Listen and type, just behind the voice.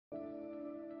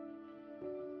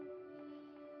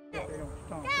Guess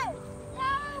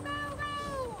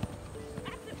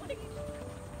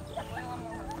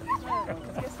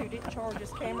who didn't charge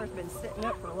his camera? Has been sitting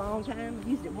up for a long time.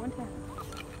 Used it one time.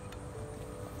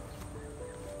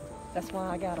 That's why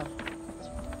I got a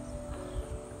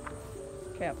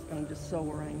Cap's gonna just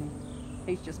soar in.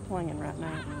 He's just playing right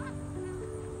now.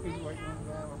 He's waiting on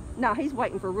Vala. No, he's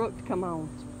waiting for Rook to come on.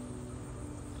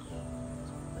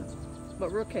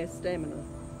 But Rook has stamina.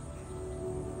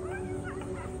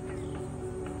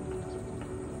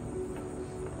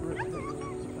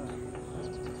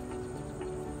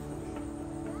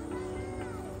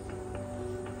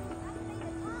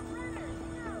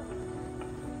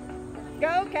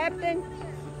 Go, Captain.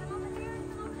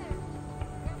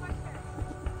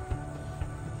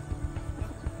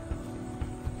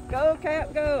 Go,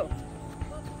 Cap, go.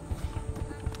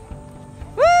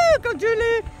 Woo, go,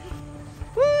 Julie.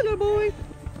 Woo, little boy.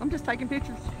 I'm just taking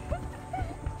pictures.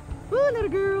 Woo, little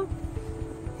girl.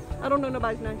 I don't know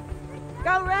nobody's name.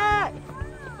 Go, Rock.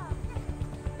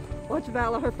 Watch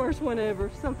Vala, her first one ever.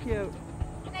 So cute.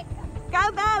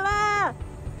 Go, Vala.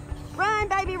 Run,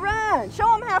 baby, run. Show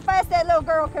them how fast that little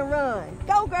girl can run.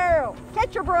 Go, girl.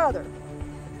 Catch your brother.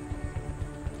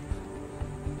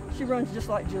 She runs just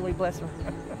like Julie, bless her.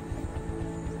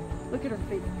 Look at her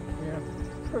feet. Yeah.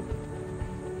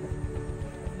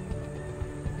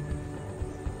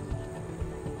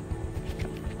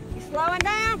 You slowing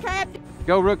down, Captain?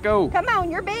 Go, Rook, go. Come on,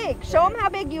 you're big. Show them how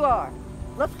big you are.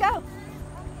 Let's go.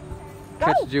 Go.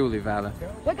 Catch Julie, Vala.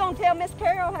 We're going to tell Miss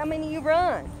Carol how many you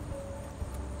run.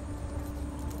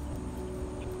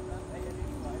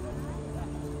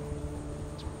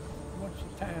 What's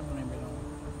the time limit on?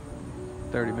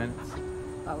 30 minutes.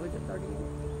 Oh, is it 30 minutes?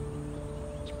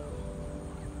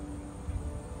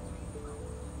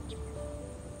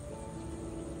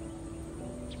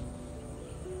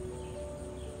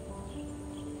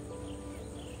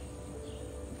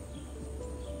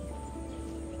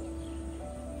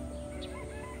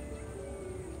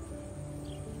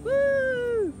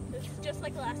 Woo! This is just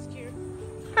like last year.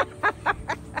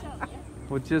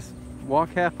 Well, just walk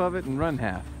half of it and run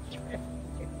half. I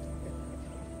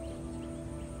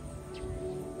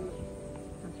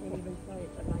can't even say it,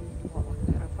 but I used to walk like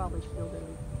that. I probably still do.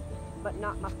 But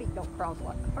not, my feet don't cross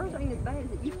like that. Hers ain't as bad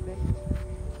as it used to be.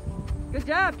 Good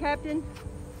job, Captain.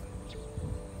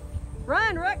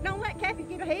 Run, Rook. Don't let Cappy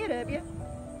get ahead of you.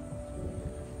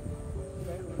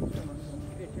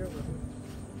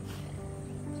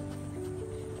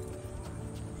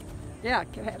 Yeah,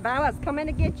 Vala's coming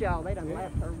to get y'all. They done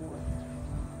left her one.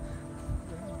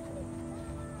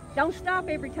 Don't stop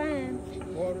every time.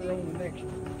 Water on the next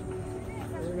one.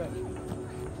 There we go.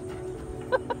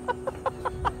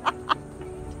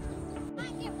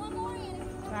 Might get one more in.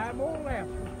 5 more laps.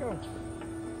 Let's go.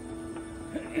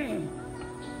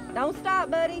 Don't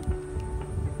stop, buddy.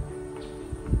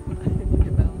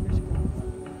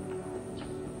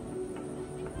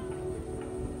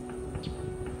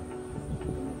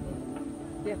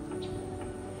 Yeah.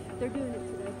 They're doing it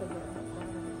today for the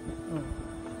Oh.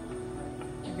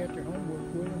 You got your homework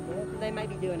with them, They may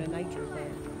be doing a nature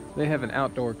thing. They have an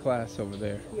outdoor class over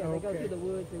there. Yeah, they go Okay. through the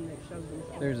woods and it shows them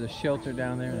stuff. There's a shelter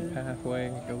down there and a pathway.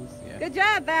 It goes, yeah. Good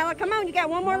job, Vala. Come on, you got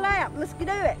one more lap. Let's do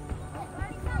it.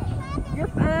 You're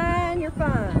fine, you're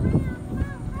fine.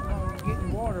 Oh,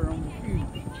 getting water on the fuse.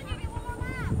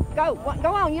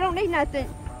 Go on. You don't need nothing.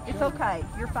 It's okay.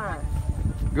 You're fine.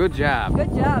 Good job.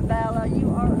 Good job, Vala. You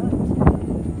are up.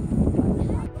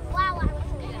 Wow, I was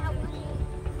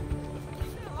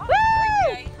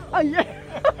Woo! Oh, yeah.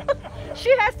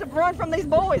 She has to run from these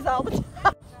boys all the time.